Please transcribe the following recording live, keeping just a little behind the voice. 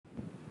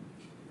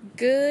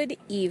Good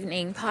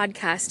evening,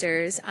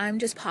 podcasters. I'm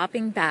just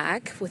popping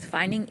back with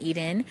Finding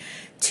Eden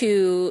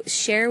to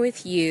share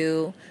with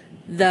you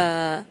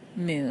the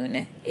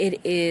moon.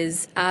 It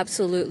is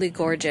absolutely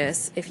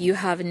gorgeous. If you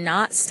have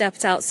not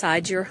stepped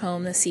outside your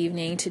home this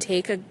evening to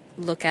take a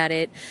look at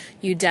it,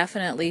 you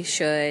definitely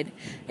should.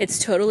 It's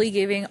totally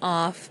giving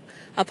off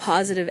a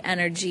positive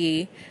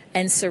energy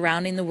and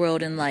surrounding the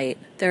world in light.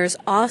 There's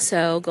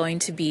also going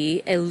to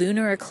be a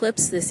lunar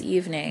eclipse this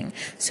evening.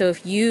 So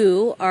if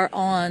you are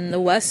on the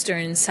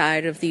western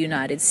side of the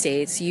United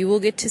States, you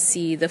will get to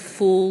see the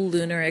full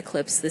lunar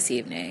eclipse this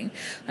evening.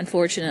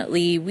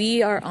 Unfortunately,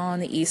 we are on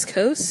the East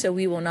Coast, so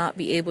we will not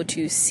be able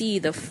to see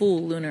the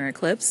full lunar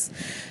eclipse.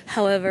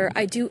 However,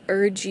 I do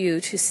urge you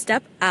to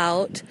step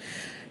out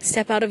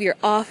of your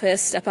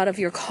office, step out of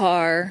your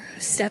car,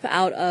 step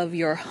out of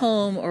your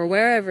home or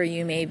wherever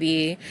you may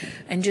be,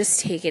 and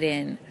just take it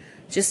in.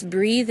 Just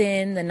breathe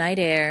in the night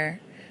air,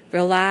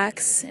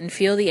 relax, and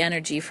feel the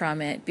energy from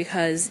it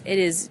because it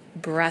is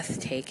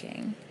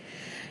breathtaking.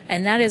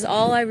 And that is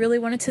all I really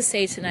wanted to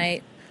say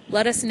tonight.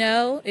 Let us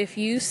know if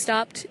you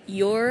stopped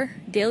your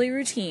daily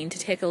routine to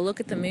take a look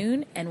at the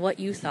moon and what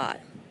you thought.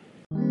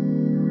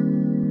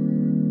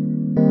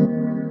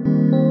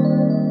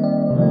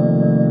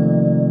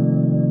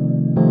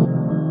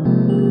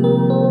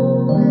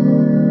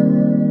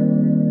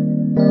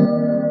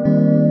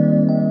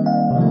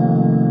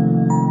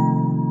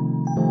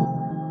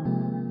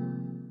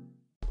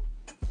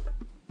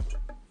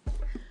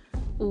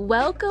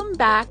 Welcome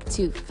back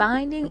to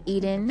Finding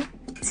Eden.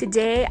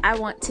 Today I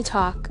want to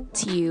talk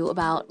to you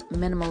about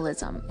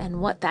minimalism and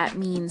what that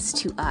means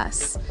to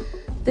us.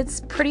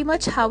 That's pretty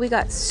much how we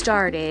got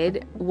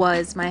started.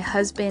 Was my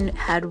husband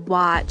had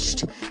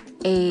watched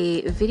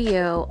a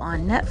video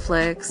on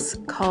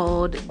Netflix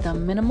called The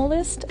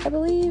Minimalist, I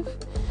believe.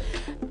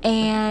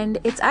 And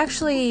it's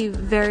actually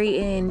very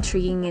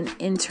intriguing and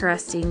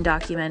interesting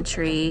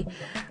documentary.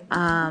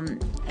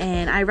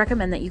 And I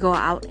recommend that you go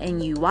out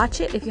and you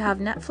watch it if you have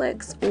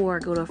Netflix, or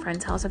go to a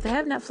friend's house if they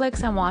have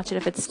Netflix and watch it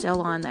if it's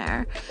still on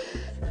there.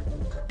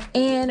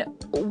 And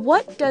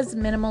what does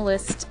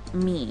minimalist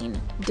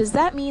mean? Does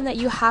that mean that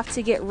you have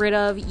to get rid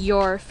of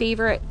your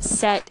favorite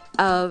set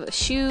of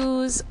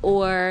shoes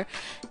or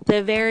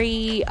the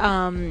very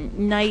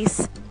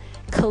nice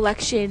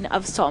collection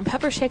of salt and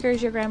pepper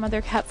shakers your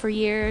grandmother kept for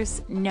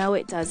years? No,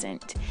 it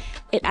doesn't.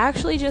 It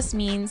actually just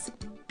means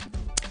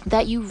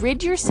that you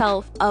rid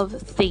yourself of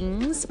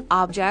things,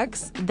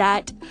 objects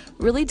that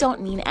really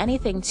don't mean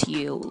anything to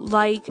you,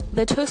 like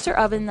the toaster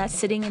oven that's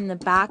sitting in the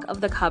back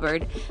of the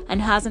cupboard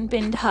and hasn't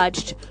been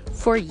touched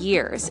for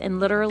years and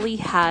literally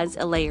has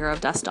a layer of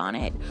dust on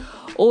it.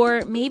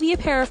 Or maybe a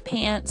pair of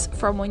pants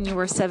from when you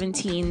were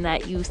 17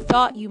 that you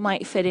thought you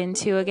might fit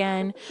into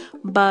again,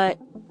 but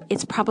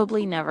it's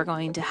probably never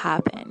going to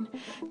happen.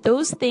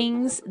 Those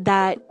things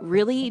that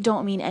really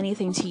don't mean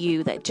anything to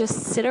you, that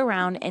just sit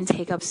around and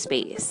take up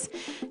space.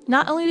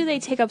 Not only do they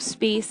take up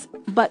space,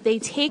 but they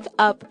take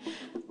up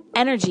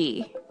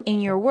energy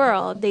in your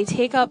world. They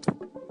take up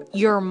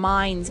your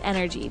mind's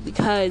energy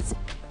because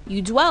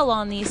you dwell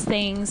on these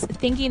things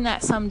thinking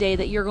that someday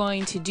that you're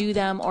going to do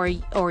them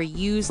or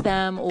use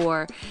them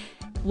or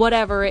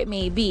whatever it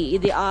may be,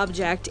 the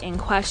object in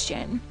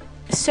question.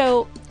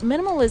 So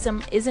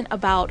minimalism isn't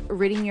about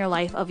ridding your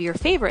life of your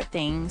favorite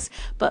things,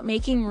 but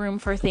making room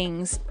for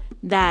things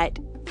that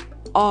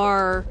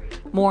are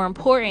more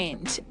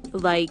important,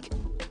 like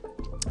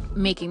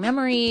making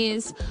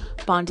memories,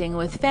 bonding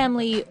with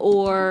family,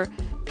 or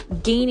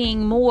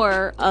gaining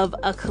more of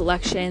a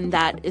collection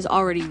that is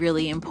already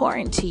really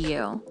important to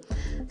you.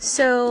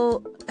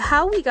 So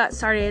how we got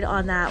started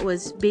on that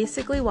was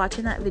basically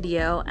watching that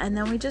video, and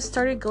then we just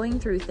started going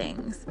through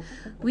things.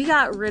 We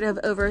got rid of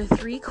over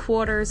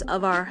 3/4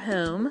 of our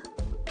home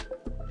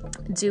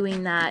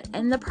doing that,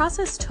 and the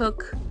process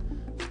took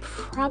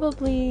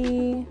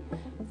probably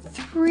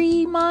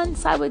 3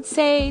 months, I would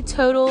say,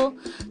 total,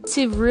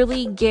 to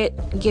really get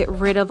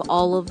rid of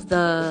all of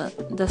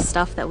the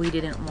stuff that we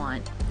didn't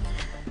want.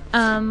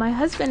 My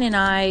husband and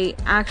I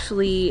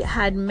actually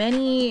had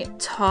many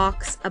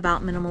talks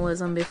about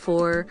minimalism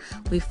before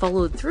we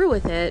followed through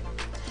with it.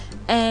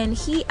 And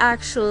he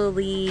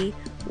actually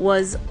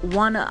was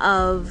one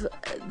of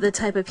the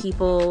type of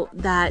people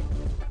that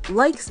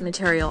likes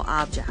material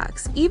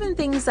objects, even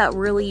things that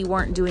really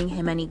weren't doing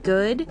him any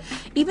good,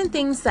 even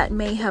things that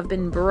may have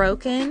been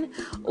broken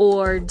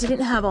or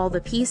didn't have all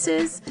the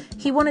pieces,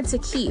 he wanted to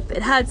keep.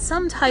 It had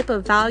some type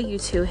of value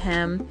to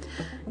him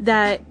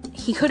that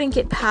he couldn't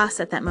get past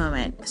at that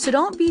moment. So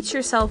don't beat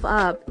yourself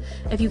up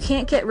if you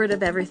can't get rid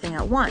of everything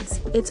at once.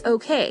 It's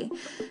okay.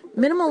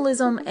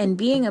 Minimalism and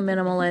being a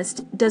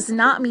minimalist does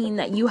not mean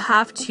that you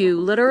have to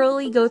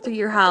literally go through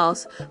your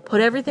house,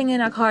 put everything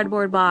in a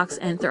cardboard box,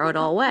 and throw it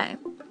all away.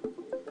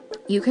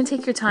 You can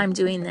take your time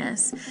doing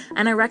this,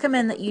 and I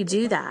recommend that you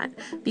do that,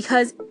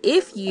 because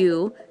if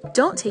you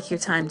don't take your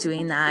time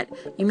doing that,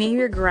 you may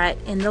regret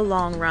in the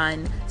long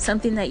run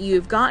something that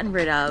you've gotten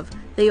rid of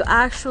that you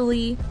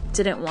actually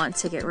didn't want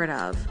to get rid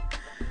of.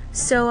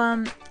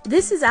 So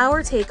this is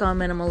our take on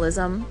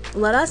minimalism.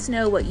 Let us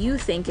know what you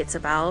think it's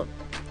about,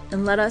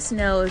 and let us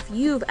know if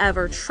you've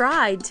ever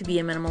tried to be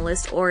a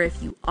minimalist or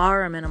if you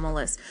are a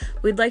minimalist.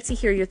 We'd like to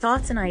hear your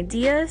thoughts and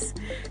ideas.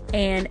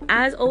 And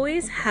as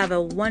always, have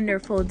a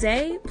wonderful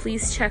day.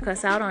 Please check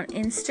us out on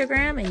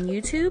Instagram and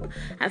YouTube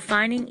at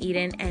Finding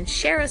Eden and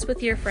share us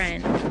with your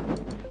friends.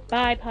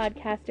 Bye,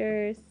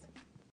 podcasters.